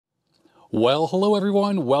Well, hello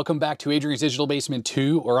everyone. Welcome back to Adrian's Digital Basement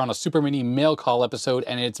 2. We're on a super mini mail call episode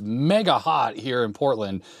and it's mega hot here in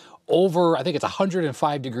Portland. I think it's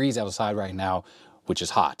 105 degrees outside right now, which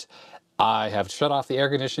is hot. I have shut off the air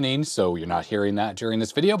conditioning, so you're not hearing that during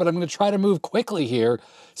this video, but I'm going to try to move quickly here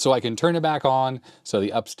so I can turn it back on so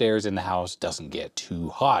the upstairs in the house doesn't get too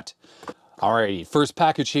hot. Alrighty, first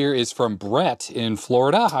package here is from Brett in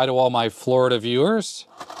Florida. Hi to all my Florida viewers.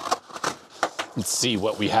 Let's see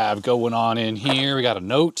what we have going on in here. We got a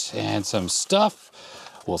note and some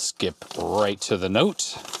stuff. We'll skip right to the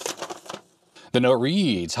note. The note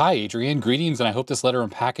reads, "Hi Adrian, greetings, and I hope this letter and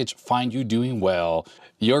package find you doing well.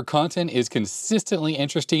 Your content is consistently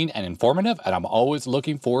interesting and informative, and I'm always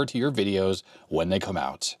looking forward to your videos when they come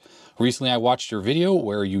out. Recently I watched your video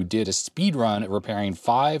where you did a speed run repairing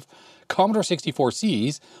 5 Commodore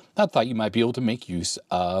 64Cs. I thought you might be able to make use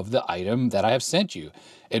of the item that I have sent you.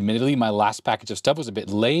 Admittedly, my last package of stuff was a bit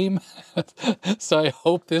lame, so I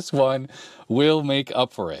hope this one will make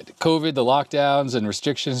up for it. COVID, the lockdowns and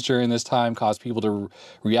restrictions during this time caused people to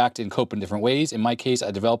react and cope in different ways. In my case,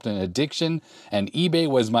 I developed an addiction, and eBay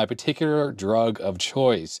was my particular drug of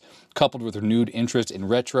choice. Coupled with renewed interest in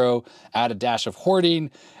retro, add a dash of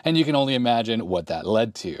hoarding, and you can only imagine what that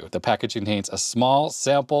led to. The package contains a small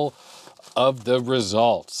sample of the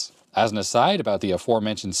results. As an aside about the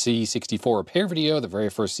aforementioned C64 repair video, the very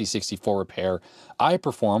first C64 repair I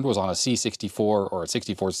performed was on a C64 or a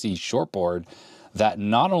 64C shortboard that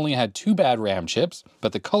not only had 2 bad RAM chips,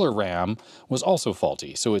 but the color RAM was also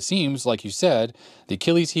faulty. So it seems, like you said, the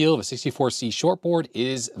Achilles heel of a 64C shortboard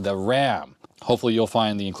is the RAM. Hopefully you'll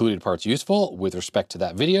find the included parts useful with respect to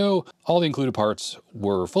that video. All the included parts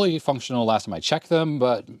were fully functional last time I checked them,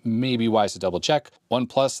 but maybe wise to double check. One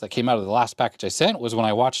plus that came out of the last package I sent was when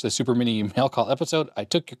I watched the Super Mini Mail Call episode, I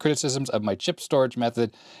took your criticisms of my chip storage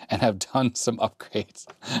method and have done some upgrades."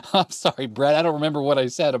 I'm sorry, Brett, I don't remember what I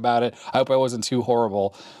said about it. I hope I wasn't too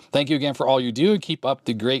horrible. Thank you again for all you do and keep up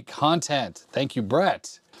the great content. Thank you,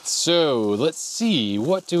 Brett. So let's see,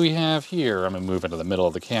 what do we have here? I'm gonna move into the middle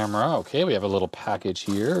of the camera. Okay, we have a little package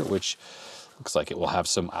here, which looks like it will have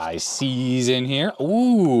some ICs in here.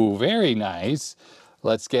 Ooh, very nice.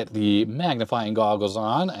 Let's get the magnifying goggles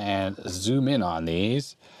on and zoom in on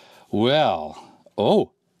these. Well, oh,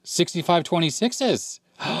 6526s.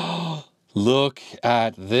 Look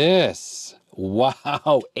at this.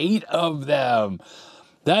 Wow, 8 of them.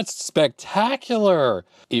 That's spectacular.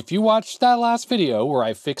 If you watched that last video where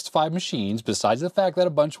I fixed 5 machines, besides the fact that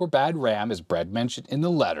a bunch were bad RAM, as Brett mentioned in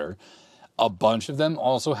the letter, a bunch of them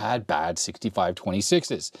also had bad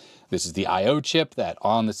 6526s. This is the I/O chip that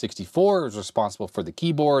on the 64 is responsible for the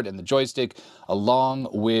keyboard and the joystick, along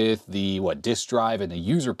with the disk drive and the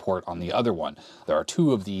user port on the other one. There are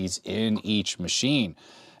 2 of these in each machine.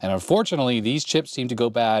 And unfortunately, these chips seem to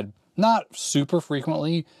go bad, not super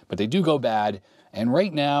frequently, but they do go bad. And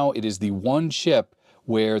right now, it is the one chip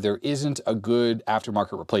where there isn't a good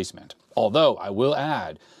aftermarket replacement. Although, I will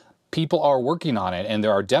add, people are working on it, and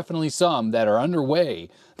there are definitely some that are underway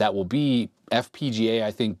that will be FPGA,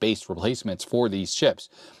 I think, based replacements for these chips.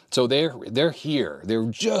 So they're here. They're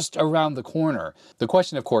just around the corner. The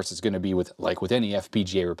question, of course, is going to be with any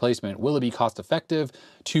FPGA replacement, will it be cost effective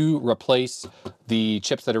to replace the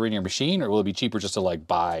chips that are in your machine, or will it be cheaper just to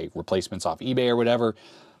buy replacements off eBay or whatever?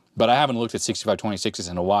 But I haven't looked at 6526s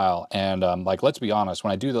in a while, and let's be honest,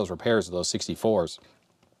 when I do those repairs of those 64s,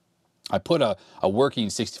 I put a working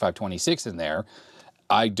 6526 in there.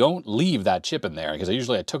 I don't leave that chip in there because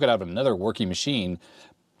I took it out of another working machine,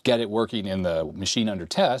 get it working in the machine under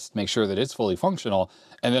test, make sure that it's fully functional,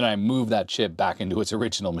 and then I move that chip back into its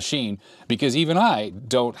original machine because even I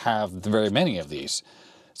don't have very many of these.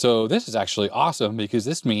 So this is actually awesome because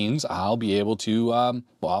this means I'll be able to,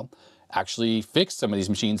 actually fix some of these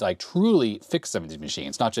machines, truly fix some of these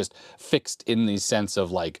machines, not just fixed in the sense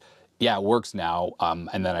of yeah, it works now,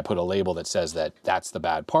 and then I put a label that says that that's the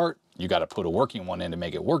bad part. You got to put a working one in to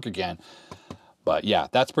make it work again. But yeah,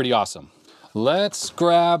 that's pretty awesome. Let's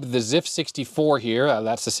grab the ZIF 64 here.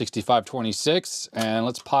 That's the 6526, and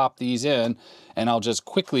let's pop these in, and I'll just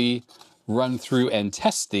quickly run through and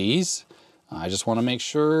test these. I just want to make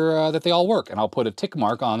sure that they all work, and I'll put a tick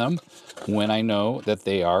mark on them when I know that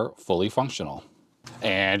they are fully functional.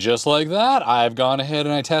 And just like that, I've gone ahead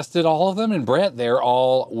and I tested all of them, and Brett, they're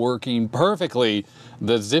all working perfectly.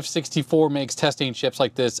 The ZIF 64 makes testing chips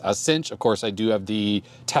like this a cinch. Of course, I do have the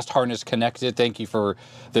test harness connected. Thank you for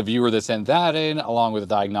the viewer that sent that in, along with the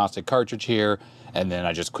diagnostic cartridge here. and then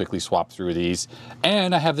I just quickly swap through these.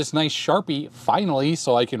 And I have this nice Sharpie, finally,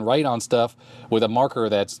 so I can write on stuff with a marker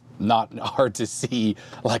that's not hard to see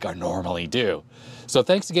like I normally do. So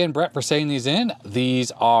thanks again, Brett, for sending these in.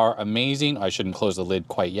 These are amazing. I shouldn't close the lid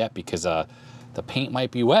quite yet because the paint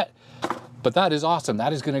might be wet. But that is awesome.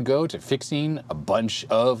 That is going to go to fixing a bunch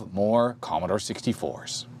of more Commodore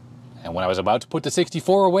 64s. And when I was about to put the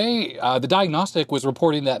 64 away, the diagnostic was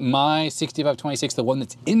reporting that my 6526, the one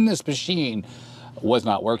that's in this machine, was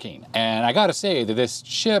not working. And I gotta say that this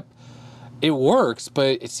chip, it works,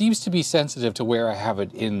 but it seems to be sensitive to where I have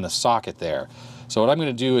it in the socket there. So what I'm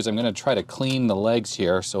gonna do is I'm gonna try to clean the legs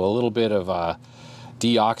here. So a little bit of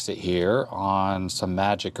Deoxit here on some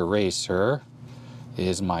magic eraser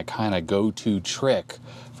is my kind of go-to trick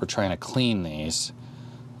for trying to clean these.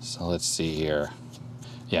 So let's see here.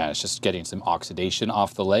 Yeah, it's just getting some oxidation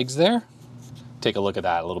off the legs there. Take a look at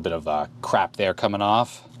that, a little bit of crap there coming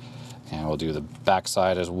off. And we'll do the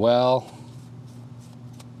backside as well.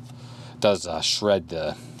 It does shred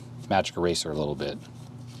the magic eraser a little bit.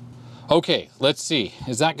 Okay, let's see.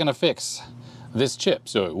 Is that gonna fix this chip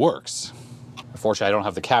so it works? Unfortunately, I don't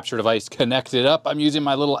have the capture device connected up. I'm using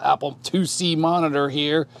my little Apple IIc monitor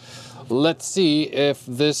here. Let's see if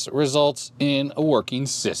this results in a working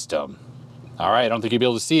system. All right, I don't think you'll be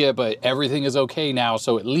able to see it, but everything is okay now.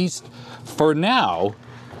 So at least for now,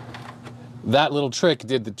 that little trick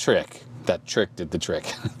did the trick. That trick did the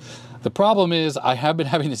trick. The problem is I have been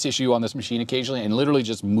having this issue on this machine occasionally, and literally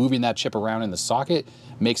just moving that chip around in the socket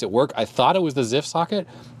makes it work. I thought it was the ZIF socket,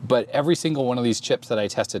 but every single one of these chips that I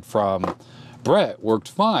tested from Brett worked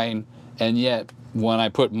fine. And yet when I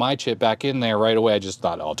put my chip back in there right away, I just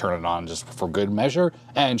thought, I'll turn it on just for good measure.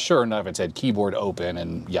 And sure enough, it said keyboard open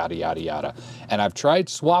and yada, yada, yada. And I've tried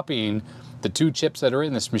swapping the two chips that are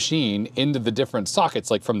in this machine into the different sockets,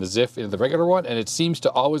 like from the ZIF into the regular one, and it seems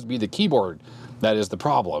to always be the keyboard that is the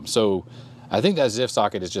problem. So I think that ZIF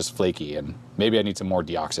socket is just flaky, and maybe I need some more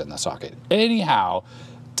Deoxit in the socket. Anyhow,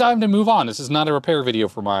 time to move on. This is not a repair video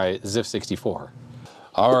for my ZIF 64.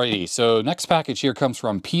 Alrighty, so next package here comes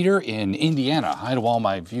from Peter in Indiana. Hi to all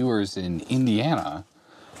my viewers in Indiana.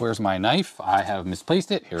 Where's my knife? I have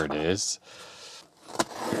misplaced it. Here it is.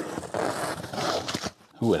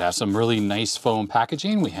 Ooh, it has some really nice foam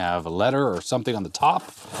packaging. We have a letter or something on the top.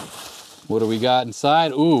 What do we got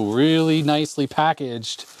inside? Ooh, really nicely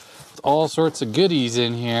packaged. With all sorts of goodies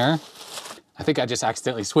in here. I think I just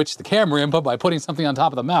accidentally switched the camera input by putting something on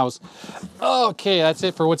top of the mouse. Okay, that's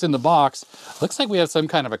it for what's in the box. Looks like we have some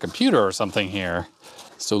kind of a computer or something here.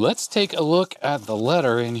 So let's take a look at the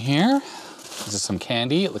letter in here. Is this some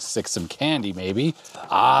candy? It looks like some candy maybe.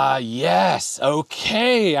 Ah, yes,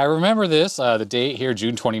 okay. I remember this, the date here,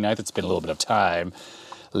 June 29th. It's been a little bit of time.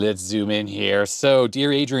 Let's zoom in here. So,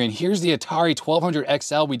 dear Adrian, here's the Atari 1200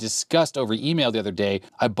 XL we discussed over email the other day.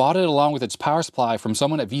 I bought it along with its power supply from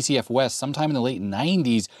someone at VCF West sometime in the late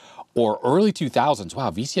 90s or early 2000s.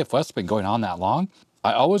 Wow, VCF West's been going on that long.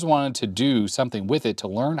 I always wanted to do something with it to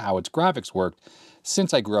learn how its graphics worked,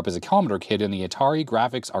 since I grew up as a Commodore kid and the Atari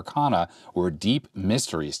graphics arcana were deep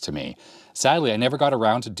mysteries to me. Sadly, I never got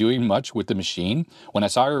around to doing much with the machine. When I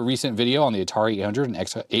saw your recent video on the Atari 800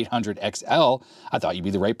 and 800 XL, I thought you'd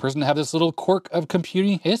be the right person to have this little quirk of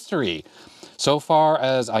computing history. So far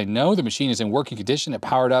as I know, the machine is in working condition. It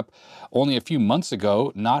powered up only a few months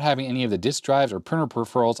ago. Not having any of the disk drives or printer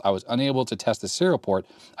peripherals, I was unable to test the serial port.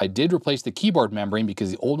 I did replace the keyboard membrane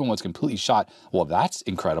because the old one was completely shot. Well, that's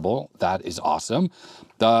incredible. That is awesome.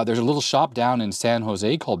 There's a little shop down in San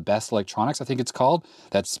Jose called Best Electronics, I think it's called,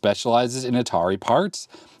 that specializes in Atari parts,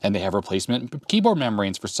 and they have replacement keyboard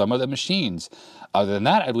membranes for some of the machines. Other than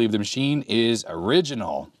that, I believe the machine is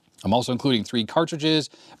original. I'm also including 3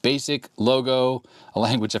 cartridges, basic, logo, a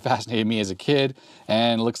language that fascinated me as a kid,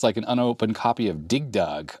 and looks like an unopened copy of Dig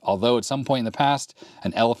Dug, although at some point in the past,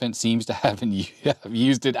 an elephant seems to have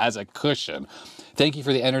used it as a cushion. Thank you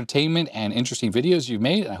for the entertainment and interesting videos you've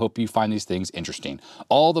made, and I hope you find these things interesting.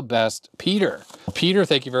 All the best, Peter. Peter,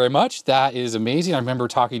 thank you very much. That is amazing. I remember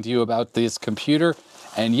talking to you about this computer,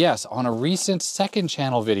 and yes, on a recent second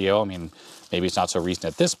channel video, I mean, maybe it's not so recent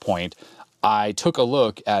at this point, I took a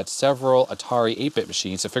look at several Atari 8-bit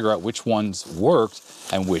machines to figure out which ones worked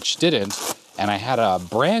and which didn't. And I had a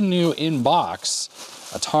brand new in-box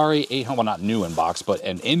Atari 800, well, not new in-box, but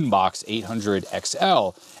an in-box 800 XL.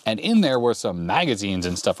 And in there were some magazines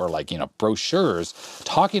and stuff, or like, you know, brochures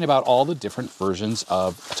talking about all the different versions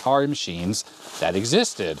of Atari machines that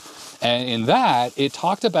existed. And in that, it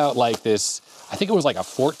talked about like this, I think it was like a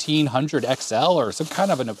 1400 XL or some kind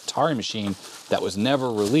of an Atari machine that was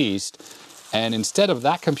never released. And instead of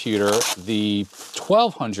that computer, the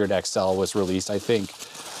 1200 XL was released, I think,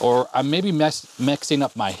 or I'm maybe mixing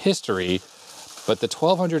up my history, but the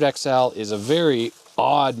 1200 XL is a very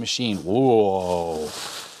odd machine. Whoa,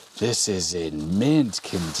 this is in mint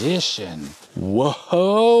condition.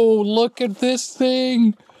 Whoa, look at this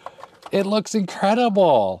thing. It looks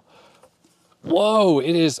incredible. Whoa,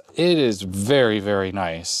 it is very, very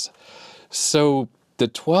nice. So the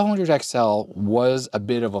 1200 XL was a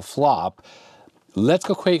bit of a flop. Let's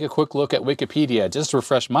go take a quick look at Wikipedia just to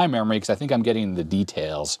refresh my memory, because I think I'm getting the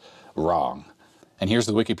details wrong. And here's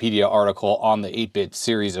the Wikipedia article on the 8-bit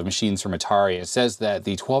series of machines from Atari. It says that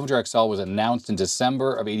the 1200 XL was announced in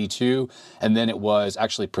December of '82, and then it was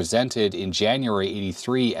actually presented in January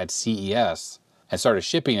 '83 at CES. And started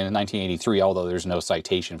shipping in 1983, although there's no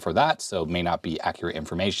citation for that, so it may not be accurate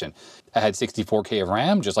information. It had 64K of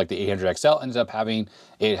RAM, just like the 800 XL ended up having.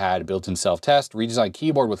 It had built-in self-test, redesigned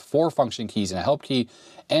keyboard with 4 function keys and a help key,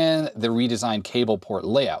 and the redesigned cable port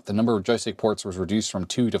layout. The number of joystick ports was reduced from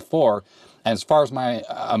 2 to 4. And as far as my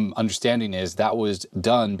understanding is, that was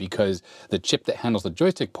done because the chip that handles the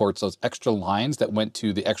joystick ports, those extra lines that went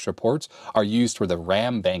to the extra ports, are used for the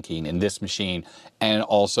RAM banking in this machine, and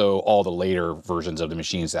also all the later versions of the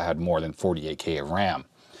machines that had more than 48K of RAM.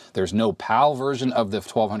 There's no PAL version of the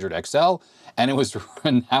 1200 XL, and it was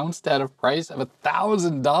announced at a price of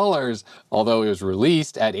 $1,000, although it was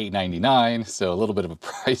released at $899, so a little bit of a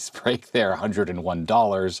price break there,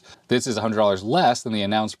 $101. This is $100 less than the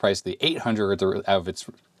announced price of the 800 of its.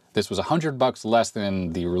 This was $100 less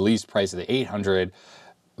than the release price of the 800,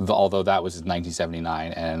 although that was in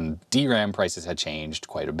 1979, and DRAM prices had changed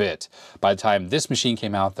quite a bit. By the time this machine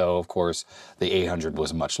came out, though, of course, the 800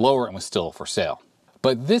 was much lower and was still for sale.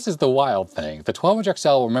 But this is the wild thing. The 1200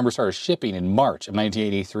 XL, remember, started shipping in March of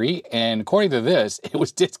 1983, and according to this, it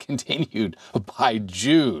was discontinued by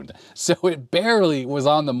June. So it barely was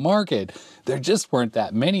on the market. There just weren't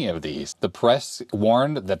that many of these. The press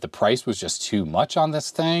warned that the price was just too much on this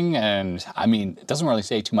thing, and I mean, it doesn't really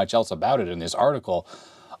say too much else about it in this article.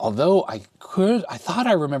 Although I thought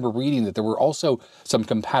I remember reading that there were also some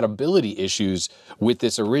compatibility issues with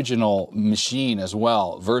this original machine as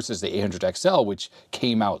well versus the 800 XL, which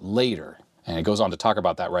came out later. And it goes on to talk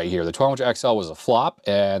about that right here. The 1200 XL was a flop,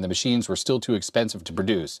 and the machines were still too expensive to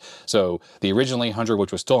produce. So the original 800,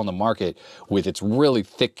 which was still on the market with its really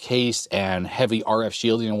thick case and heavy RF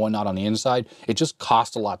shielding and whatnot on the inside, it just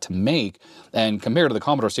cost a lot to make. And compared to the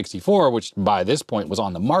Commodore 64, which by this point was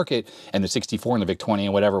on the market, and the 64 and the VIC-20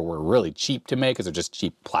 and whatever were really cheap to make because they're just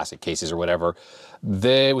cheap plastic cases or whatever,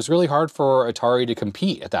 it was really hard for Atari to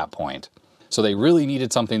compete at that point. So they really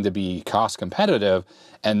needed something to be cost competitive,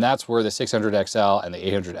 and that's where the 600 XL and the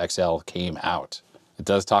 800 XL came out. It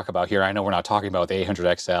does talk about here, I know we're not talking about the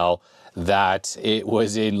 800 XL, that it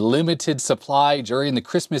was in limited supply during the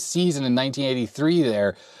Christmas season in 1983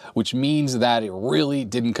 there, which means that it really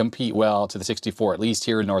didn't compete well to the 64, at least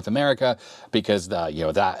here in North America, because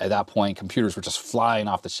at that point computers were just flying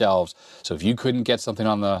off the shelves. So if you couldn't get something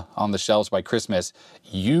on the shelves by Christmas,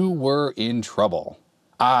 you were in trouble.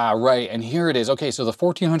 Ah, right, and here it is. Okay, so the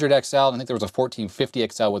 1400 XL, I think there was a 1450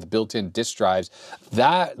 XL with built-in disk drives.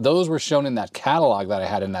 Those were shown in that catalog that I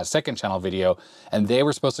had in that second channel video, and they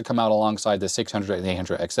were supposed to come out alongside the 600 and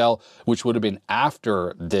 800 XL, which would have been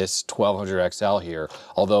after this 1200 XL here,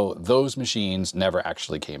 although those machines never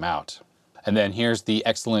actually came out. And then here's the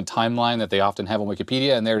excellent timeline that they often have on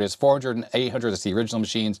Wikipedia, and there it is, 400 and 800, that's the original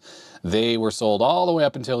machines. They were sold all the way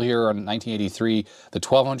up until here in 1983. The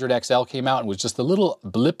 1200 XL came out and was just a little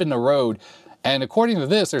blip in the road. And according to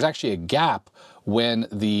this, there's actually a gap when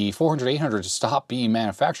the 400, 800 stopped being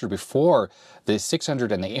manufactured before the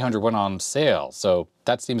 600 and the 800 went on sale. So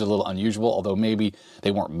that seems a little unusual, although maybe they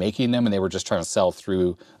weren't making them and they were just trying to sell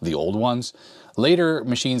through the old ones. Later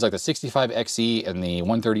machines like the 65XE and the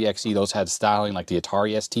 130XE, those had styling like the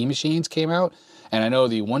Atari ST machines came out. And I know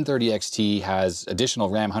the 130XT has additional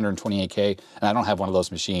RAM, 128K, and I don't have one of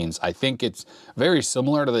those machines. I think it's very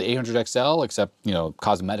similar to the 800 XL, except,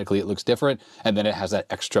 cosmetically it looks different. And then it has that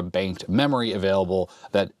extra banked memory available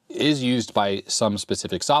that is used by some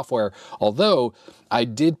specific software. Although I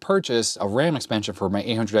did purchase a RAM expansion for my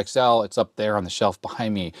 800 XL. It's up there on the shelf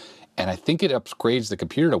behind me. And I think it upgrades the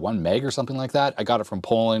computer to 1 meg or something like that. I got it from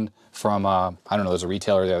Poland, from, I don't know, there's a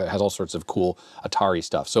retailer there that has all sorts of cool Atari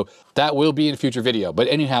stuff. So that will be in a future video. But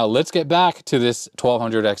anyhow, let's get back to this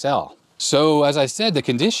 1200 XL. So as I said, the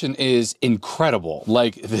condition is incredible.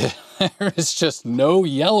 Like there is just no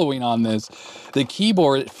yellowing on this. The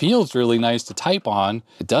keyboard feels really nice to type on.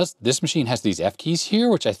 This machine has these F keys here,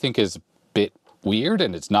 which I think is a bit weird,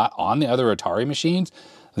 and it's not on the other Atari machines.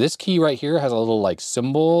 This key right here has a little like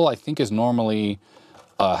symbol, I think is normally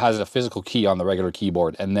has a physical key on the regular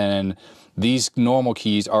keyboard, and then these normal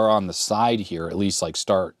keys are on the side here, at least like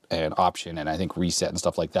start and option and I think reset and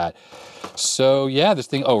stuff like that. So yeah, this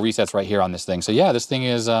thing, oh, reset's right here on this thing. So yeah, this thing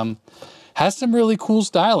is has some really cool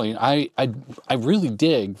styling. I really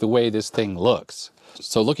dig the way this thing looks.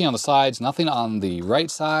 So looking on the sides, nothing on the right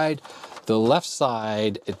side. The left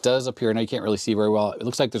side, it does appear, now you can't really see very well. It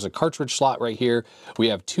looks like there's a cartridge slot right here. We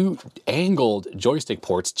have 2 angled joystick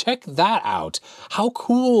ports. Check that out. How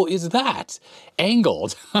cool is that?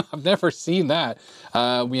 Angled. I've never seen that.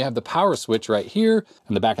 We have the power switch right here,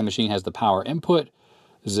 and the back of the machine has the power input.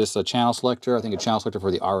 Is this a channel selector? I think a channel selector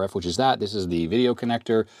for the RF, which is that. This is the video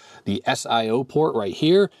connector, the SIO port right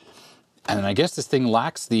here. And I guess this thing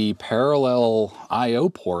lacks the parallel IO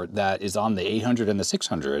port that is on the 800 and the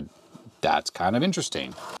 600. That's kind of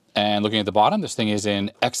interesting. And looking at the bottom, this thing is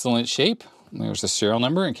in excellent shape. There's the serial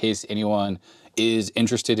number in case anyone is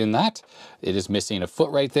interested in that. It is missing a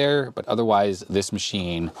foot right there, but otherwise this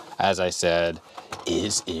machine, as I said,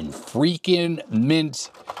 is in freaking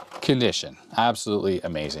mint condition. Absolutely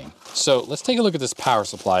amazing. So let's take a look at this power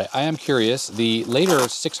supply. I am curious, the later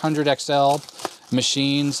 600 XL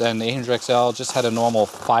machines and the 800 XL just had a normal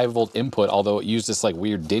 5-volt input, although it used this like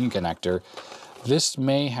weird DIN connector. This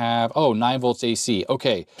may have, oh, 9 volts AC.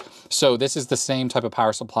 Okay, so this is the same type of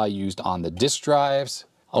power supply used on the disk drives,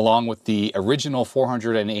 along with the original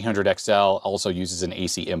 400 and 800 XL also uses an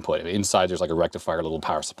AC input. Inside there's like a rectifier little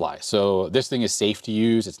power supply. So this thing is safe to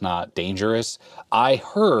use, it's not dangerous.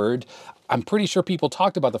 I'm pretty sure people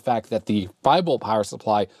talked about the fact that the 5-volt power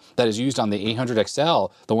supply that is used on the 800 XL,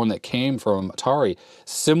 the one that came from Atari,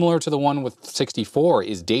 similar to the one with 64,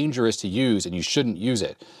 is dangerous to use and you shouldn't use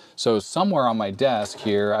it. So somewhere on my desk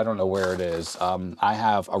here, I don't know where it is, I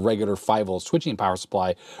have a regular 5-volt switching power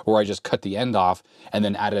supply where I just cut the end off and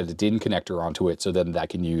then added a DIN connector onto it so then I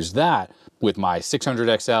can use that with my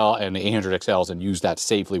 600 XL and the 800 XLs and use that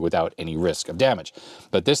safely without any risk of damage.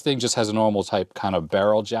 But this thing just has a normal type kind of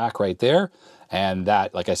barrel jack right there. And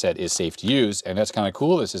that, like I said, is safe to use. And that's kind of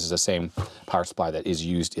cool. This is the same power supply that is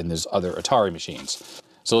used in these other Atari machines.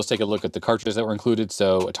 So let's take a look at the cartridges that were included.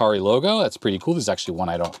 So Atari logo, that's pretty cool. This is actually one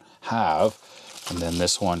I don't have. And then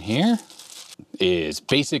this one here is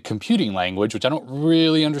basic computing language, which I don't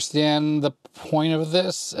really understand the point of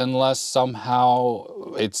this unless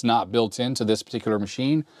somehow it's not built into this particular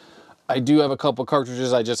machine. I do have a couple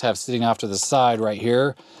cartridges I just have sitting off to the side right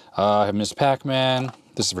here. I have Miss Pac-Man.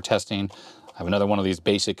 This is for testing. I have another one of these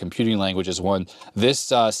basic computing languages one.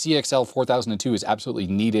 This CXL 4002 is absolutely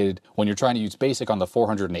needed when you're trying to use BASIC on the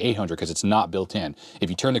 400 and the 800 because it's not built in. If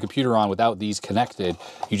you turn the computer on without these connected,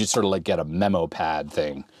 you just sort of like get a memo pad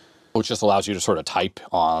thing, which just allows you to sort of type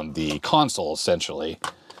on the console essentially.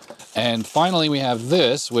 And finally we have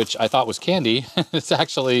this, which I thought was candy. It's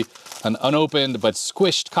actually an unopened but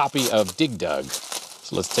squished copy of Dig Dug.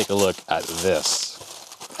 So let's take a look at this.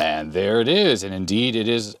 And there it is, and indeed it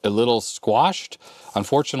is a little squashed.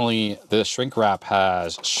 Unfortunately, the shrink wrap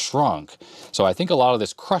has shrunk. So I think a lot of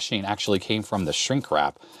this crushing actually came from the shrink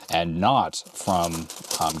wrap and not from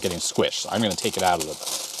getting squished. So I'm gonna take it out of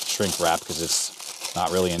the shrink wrap because it's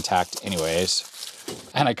not really intact anyways.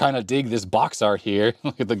 And I kind of dig this box art here.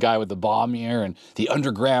 Look at the guy with the bomb here and the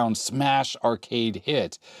underground smash arcade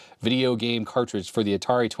hit video game cartridge for the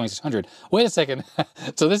Atari 2600. Wait a second.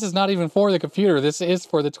 So this is not even for the computer. This is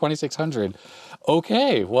for the 2600.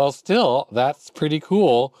 Okay, well still, that's pretty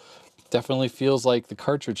cool. Definitely feels like the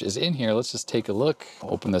cartridge is in here. Let's just take a look,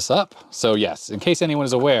 open this up. So yes, in case anyone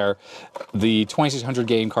is aware, the 2600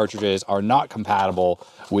 game cartridges are not compatible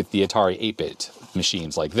with the Atari 8-bit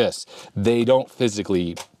machines like this. They don't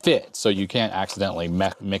physically fit, so you can't accidentally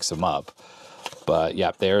mix them up. But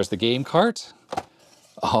yeah, there's the game cart.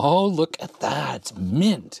 Oh, look at that,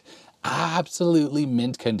 mint. Absolutely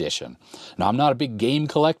mint condition. Now, I'm not a big game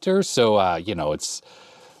collector, so, you know,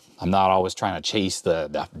 I'm not always trying to chase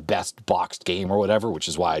the best boxed game or whatever, which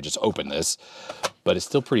is why I just opened this. But it's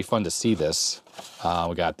still pretty fun to see this.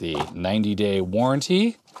 We got the 90-day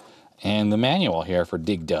warranty and the manual here for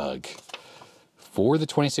Dig Dug for the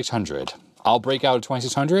 2600. I'll break out a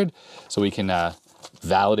 2600 so we can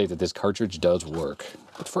validate that this cartridge does work.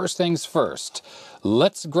 But first things first,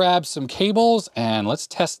 let's grab some cables and let's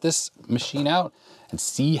test this machine out and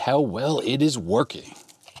see how well it is working.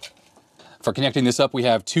 For connecting this up, we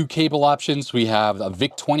have 2 cable options. We have a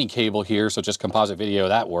VIC-20 cable here, so just composite video,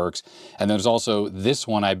 that works. And there's also this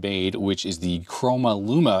one I made, which is the Chroma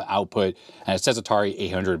Luma output. And it says Atari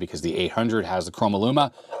 800 because the 800 has the Chroma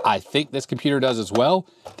Luma. I think this computer does as well.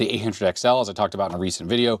 The 800 XL, as I talked about in a recent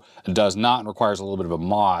video, does not and requires a little bit of a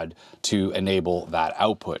mod to enable that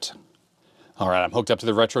output. All right, I'm hooked up to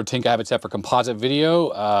the RetroTink. I have it set for composite video.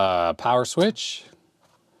 Power switch.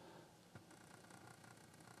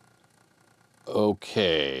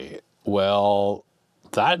 Okay, well,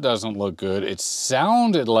 that doesn't look good. It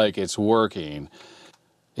sounded like it's working.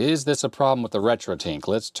 Is this a problem with the RetroTink?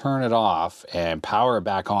 Let's turn it off and power it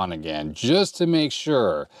back on again, just to make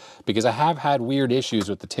sure, because I have had weird issues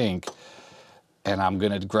with the Tink, and I'm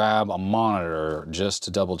gonna grab a monitor just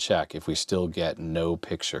to double check if we still get no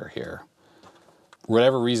picture here. For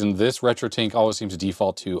whatever reason, this RetroTink always seems to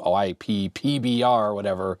default to OIP, PBR,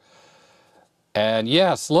 whatever. And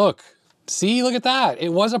yes, look, see, look at that.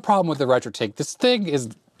 It was a problem with the RetroTink. This thing is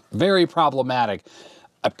very problematic.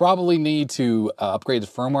 I probably need to upgrade the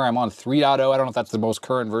firmware. I'm on 3.0. I don't know if that's the most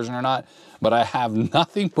current version or not, but I have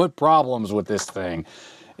nothing but problems with this thing.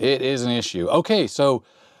 It is an issue. Okay, so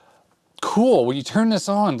cool. When you turn this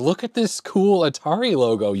on, look at this cool Atari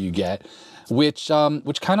logo you get, which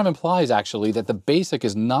kind of implies actually that the BASIC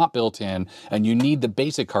is not built in and you need the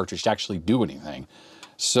BASIC cartridge to actually do anything.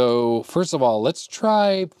 So first of all, let's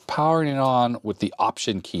try powering it on with the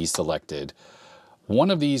option key selected.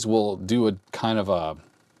 One of these will do a kind of a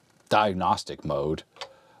diagnostic mode.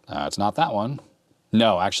 It's not that one.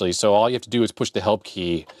 No, actually, so all you have to do is push the help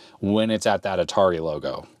key when it's at that Atari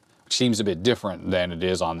logo, which seems a bit different than it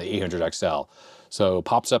is on the 800XL. So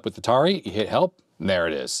pops up with Atari, you hit help, and there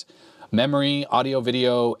it is. Memory, audio,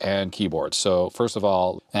 video, and keyboard. So first of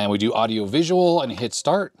all, and we do audio visual and hit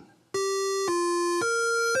start.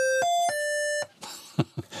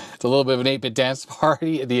 It's a little bit of an 8-bit dance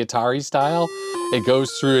party, the Atari style. It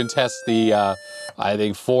goes through and tests the, I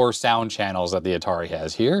think, 4 sound channels that the Atari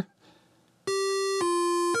has here.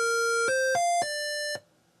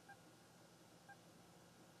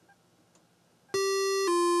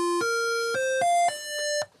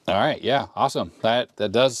 All right, yeah, awesome. That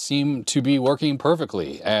does seem to be working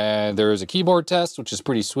perfectly. And there is a keyboard test, which is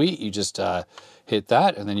pretty sweet. You just hit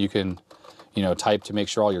that, and then you can, you know, type to make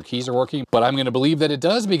sure all your keys are working. But I'm going to believe that it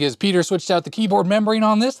does because Peter switched out the keyboard membrane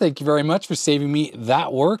on this. Thank you very much for saving me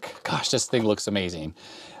that work. Gosh, this thing looks amazing.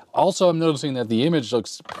 Also, I'm noticing that the image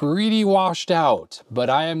looks pretty washed out, but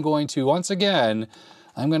I am going to, once again,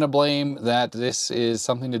 I'm going to blame that this is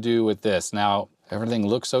something to do with this. Now, everything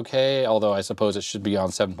looks okay, although I suppose it should be on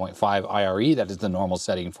 7.5 IRE. That is the normal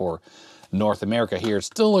setting for North America here. It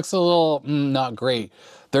still looks a little not great.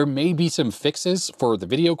 There may be some fixes for the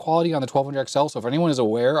video quality on the 1200XL, so if anyone is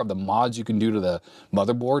aware of the mods you can do to the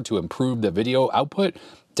motherboard to improve the video output,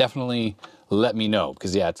 definitely let me know,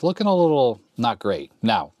 because yeah, it's looking a little not great.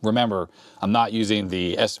 Now, remember, I'm not using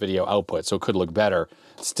the S-video output, so it could look better.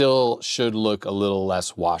 Still should look a little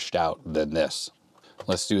less washed out than this.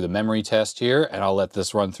 Let's do the memory test here, and I'll let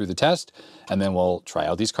this run through the test, and then we'll try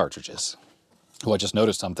out these cartridges. Oh, I just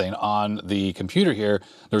noticed something on the computer here.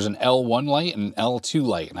 There's an L1 light and an L2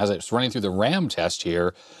 light. And as it's running through the RAM test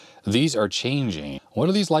here, these are changing. What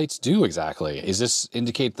do these lights do exactly? Is this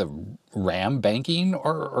indicate the RAM banking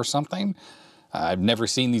or something? I've never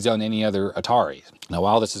seen these on any other Atari. Now,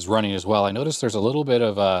 while this is running as well, I noticed there's a little bit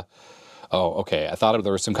of a, oh, okay. I thought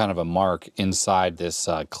there was some kind of a mark inside this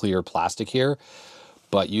clear plastic here,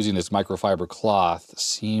 but using this microfiber cloth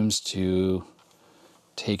seems to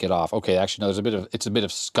take it off. Okay, actually, no, it's a bit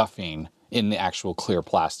of scuffing in the actual clear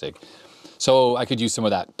plastic. So I could use some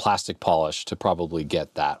of that plastic polish to probably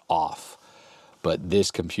get that off. But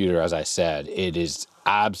this computer, as I said, it is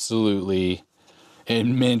absolutely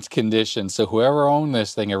in mint condition. So whoever owned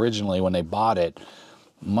this thing originally when they bought it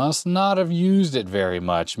must not have used it very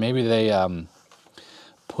much. Maybe they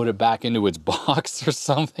put it back into its box or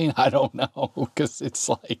something. I don't know, because it's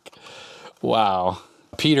like, wow.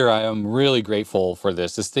 Peter, I am really grateful for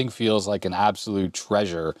this. This thing feels like an absolute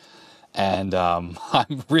treasure. And I'm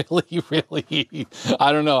really,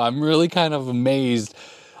 I don't know, I'm really kind of amazed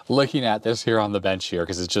looking at this here on the bench here,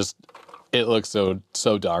 because it looks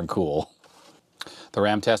so darn cool. The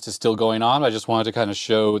RAM test is still going on. I just wanted to kind of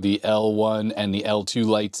show the L1 and the L2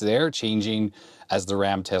 lights there changing as the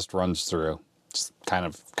RAM test runs through. Just kind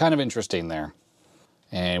of interesting there.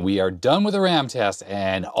 And we are done with the RAM test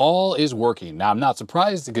and all is working. Now, I'm not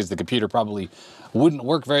surprised because the computer probably wouldn't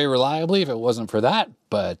work very reliably if it wasn't for that.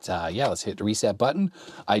 But yeah, let's hit the reset button.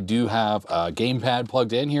 I do have a gamepad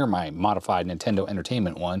plugged in here, my modified Nintendo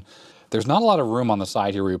Entertainment one. There's not a lot of room on the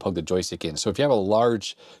side here where you plug the joystick in. So if you have a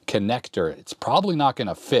large connector, it's probably not going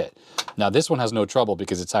to fit. Now, this one has no trouble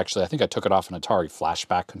because it's actually, I think I took it off an Atari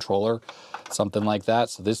flashback controller, something like that.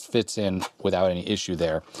 So this fits in without any issue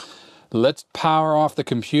there. Let's power off the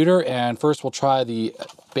computer, and first we'll try the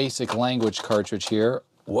basic language cartridge here.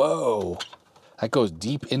 Whoa, that goes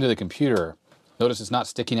deep into the computer. Notice it's not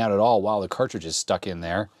sticking out at all while the cartridge is stuck in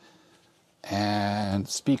there. And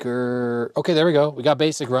speaker, okay, there we go. We got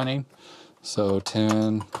basic running. So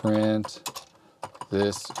 10 print,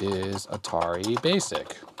 this is Atari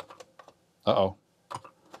basic. Uh-oh.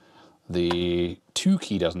 The 2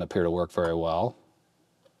 key doesn't appear to work very well.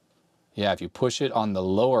 Yeah, if you push it on the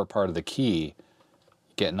lower part of the key,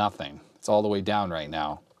 you get nothing. It's all the way down right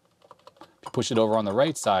now. If you push it over on the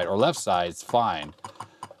right side or left side, it's fine.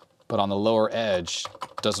 But on the lower edge,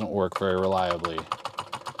 it doesn't work very reliably.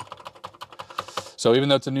 So even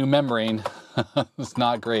though it's a new membrane, it's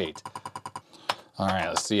not great. All right,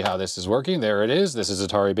 let's see how this is working. There it is. This is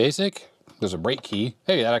Atari Basic. There's a break key.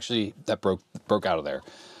 Hey, that broke out of there.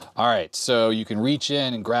 All right, so you can reach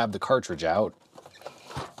in and grab the cartridge out.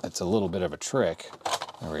 That's a little bit of a trick.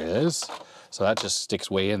 There it is. So that just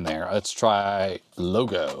sticks way in there. Let's try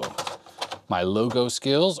logo. My logo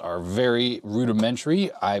skills are very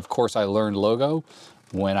rudimentary. Of course, I learned logo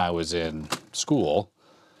when I was in school.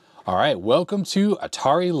 All right, welcome to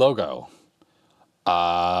Atari logo.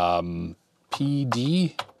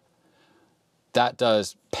 PD, that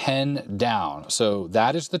does pen down. So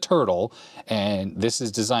that is the turtle, and this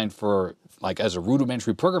is designed for, like, as a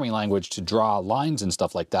rudimentary programming language to draw lines and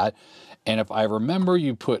stuff like that. And if I remember,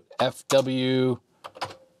 you put FW20,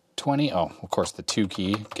 oh, of course, the 2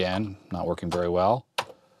 key, again, not working very well.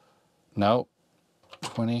 No,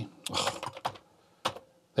 20, oh.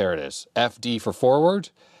 There it is, FD for forward.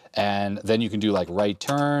 And then you can do like right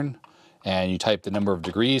turn, and you type the number of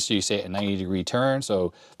degrees. So you say a 90-degree turn.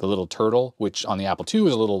 So the little turtle, which on the Apple II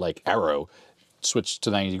is a little like arrow, switch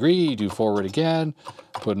to 90 degree, you do forward again,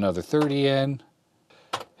 put another 30 in,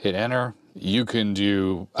 hit enter. You can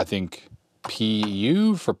do, I think,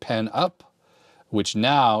 PU for pen up, which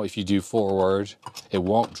now if you do forward, it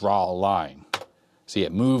won't draw a line. See,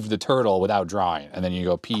 it moved the turtle without drawing. And then you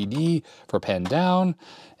go PD for pen down,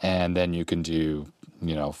 and then you can do,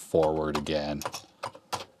 you know, forward again,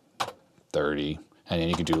 30. And then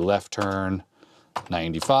you can do left turn,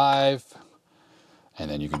 95. And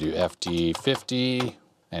then you can do FD 50.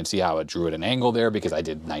 And see how it drew at an angle there because I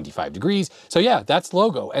did 95 degrees. So yeah, that's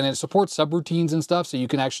logo. And it supports subroutines and stuff, so you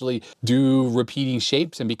can actually do repeating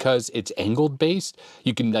shapes. And because it's angled based,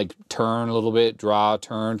 you can like turn a little bit, draw,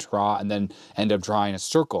 turn, draw, and then end up drawing a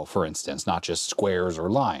circle, for instance, not just squares or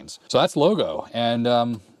lines. So that's logo. And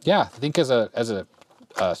yeah, I think as a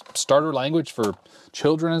starter language for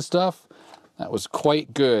children and stuff, that was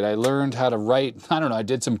quite good. I learned how to write, I don't know, I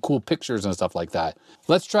did some cool pictures and stuff like that.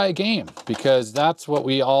 Let's try a game, because that's what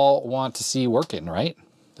we all want to see working, right?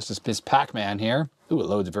 This is Miss Pac-Man here. Ooh, it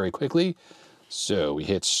loads very quickly. So we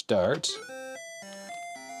hit start.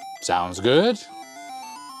 Sounds good.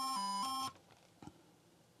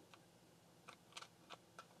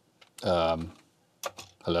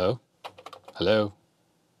 Hello? Hello?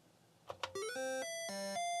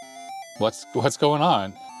 What's going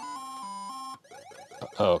on?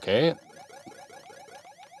 Okay.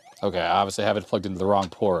 Okay, I obviously have it plugged into the wrong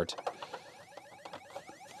port.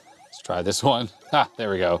 Let's try this one. Ah,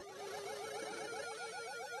 there we go.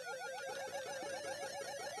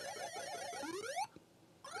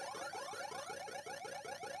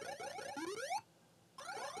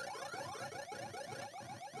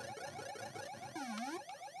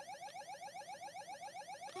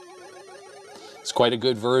 It's quite a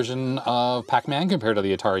good version of Pac-Man compared to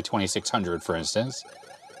the Atari 2600, for instance.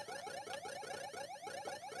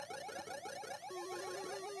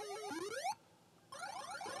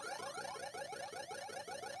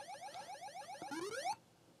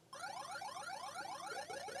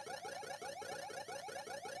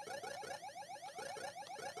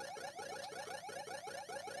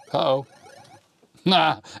 Uh-oh.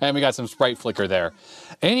 Nah, and we got some sprite flicker there.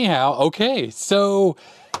 Anyhow, okay, so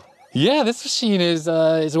yeah, this machine is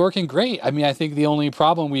working great. I mean, I think the only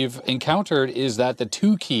problem we've encountered is that the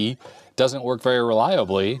 2 key doesn't work very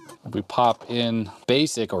reliably. If we pop in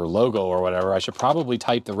basic or logo or whatever, I should probably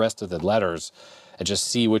type the rest of the letters and just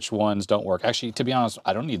see which ones don't work. Actually, to be honest,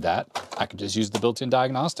 I don't need that. I can just use the built-in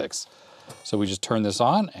diagnostics. So we just turn this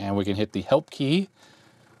on and we can hit the help key,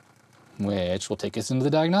 which will take us into the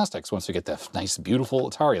diagnostics once we get the nice, beautiful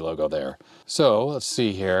Atari logo there. So let's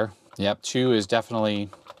see here. Yep, 2 is definitely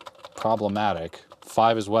problematic.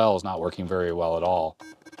 5 as well is not working very well at all.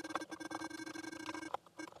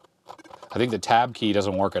 I think the tab key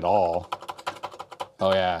doesn't work at all.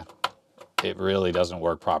 Oh yeah, it really doesn't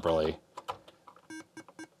work properly.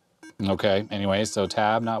 Okay, anyway, so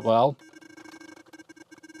tab not well.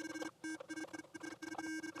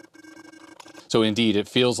 So indeed, it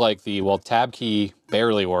feels like the, well, tab key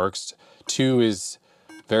barely works, 2 is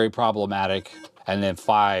very problematic, and then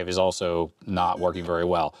 5 is also not working very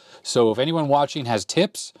well. So if anyone watching has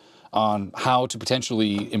tips on how to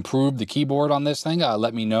potentially improve the keyboard on this thing,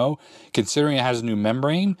 let me know. Considering it has a new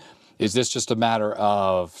membrane, is this just a matter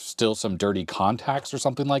of still some dirty contacts or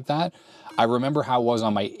something like that? I remember how it was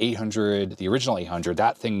on my 800, the original 800,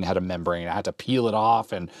 that thing had a membrane. I had to peel it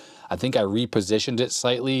off, and I think I repositioned it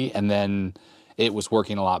slightly, and then it was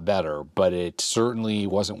working a lot better, but it certainly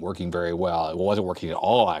wasn't working very well. It wasn't working at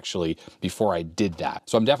all, actually, before I did that.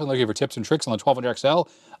 So I'm definitely looking for tips and tricks on the 1200 XL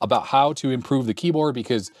about how to improve the keyboard,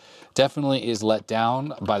 because definitely is let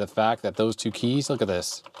down by the fact that those two keys, look at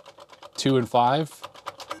this, 2 and 5,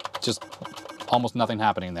 just almost nothing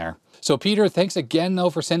happening there. So Peter, thanks again though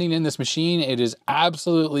for sending in this machine. It is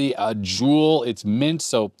absolutely a jewel. It's mint.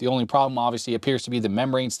 So the only problem obviously appears to be the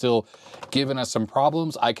membrane still giving us some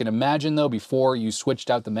problems. I can imagine though, before you switched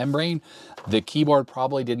out the membrane, the keyboard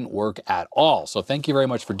probably didn't work at all. So thank you very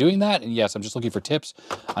much for doing that. And yes, I'm just looking for tips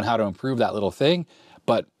on how to improve that little thing.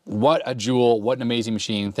 But what a jewel, what an amazing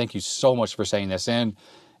machine. Thank you so much for sending this in.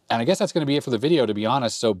 And I guess that's going to be it for the video, to be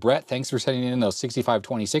honest. So Brett, thanks for sending in those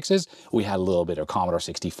 6526s. We had a little bit of Commodore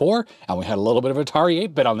 64, and we had a little bit of Atari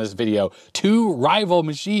 8-bit on this video. Two rival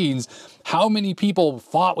machines. How many people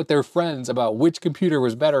fought with their friends about which computer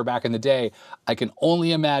was better back in the day? I can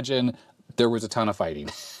only imagine there was a ton of fighting.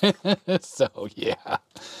 So yeah.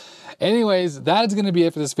 Anyways, that is going to be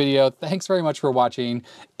it for this video. Thanks very much for watching.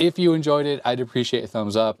 If you enjoyed it, I'd appreciate a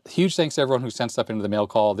thumbs up. Huge thanks to everyone who sent stuff into the mail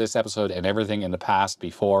call, this episode and everything in the past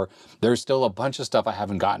before. There's still a bunch of stuff I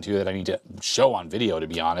haven't gotten to that I need to show on video, to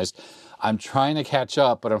be honest. I'm trying to catch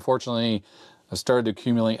up, but unfortunately, I started to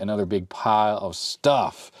accumulate another big pile of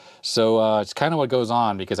stuff. So it's kind of what goes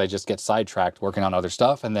on, because I just get sidetracked working on other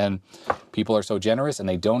stuff, and then people are so generous and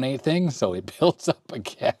they donate things, so it builds up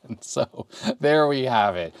again. So there we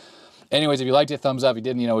have it. Anyways, if you liked it, thumbs up. If you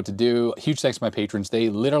didn't, you know what to do. Huge thanks to my patrons. They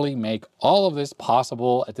literally make all of this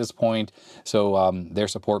possible at this point. So their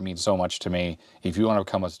support means so much to me. If you want to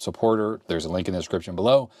become a supporter, there's a link in the description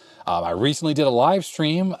below. I recently did a live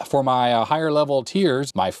stream for my higher level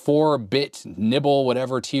tiers, my 4-bit nibble,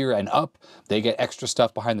 whatever tier and up. They get extra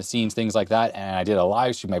stuff behind the scenes, things like that. And I did a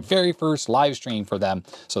live stream, my very first live stream for them.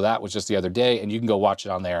 So that was just the other day, and you can go watch it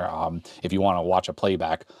on there if you want to watch a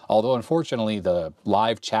playback. Although unfortunately the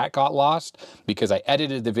live chat got lost because I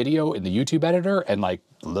edited the video in the YouTube editor, and like,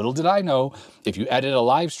 little did I know, if you edit a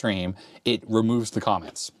live stream, it removes the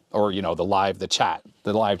comments, or you know, the live chat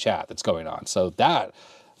that's going on. So that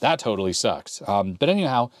totally sucks. But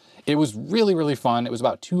anyhow, it was really, really fun. It was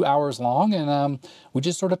about 2 hours long, and we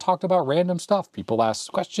just sort of talked about random stuff. People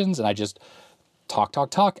asked questions, and I just talk,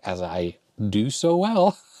 as I do so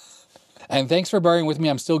well. And thanks for bearing with me.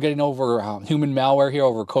 I'm still getting over human malware here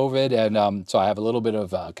over COVID, and so I have a little bit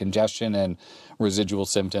of congestion and residual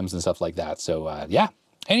symptoms and stuff like that. So yeah,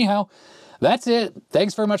 anyhow, that's it.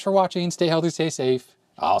 Thanks very much for watching. Stay healthy, stay safe.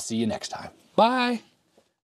 I'll see you next time. Bye.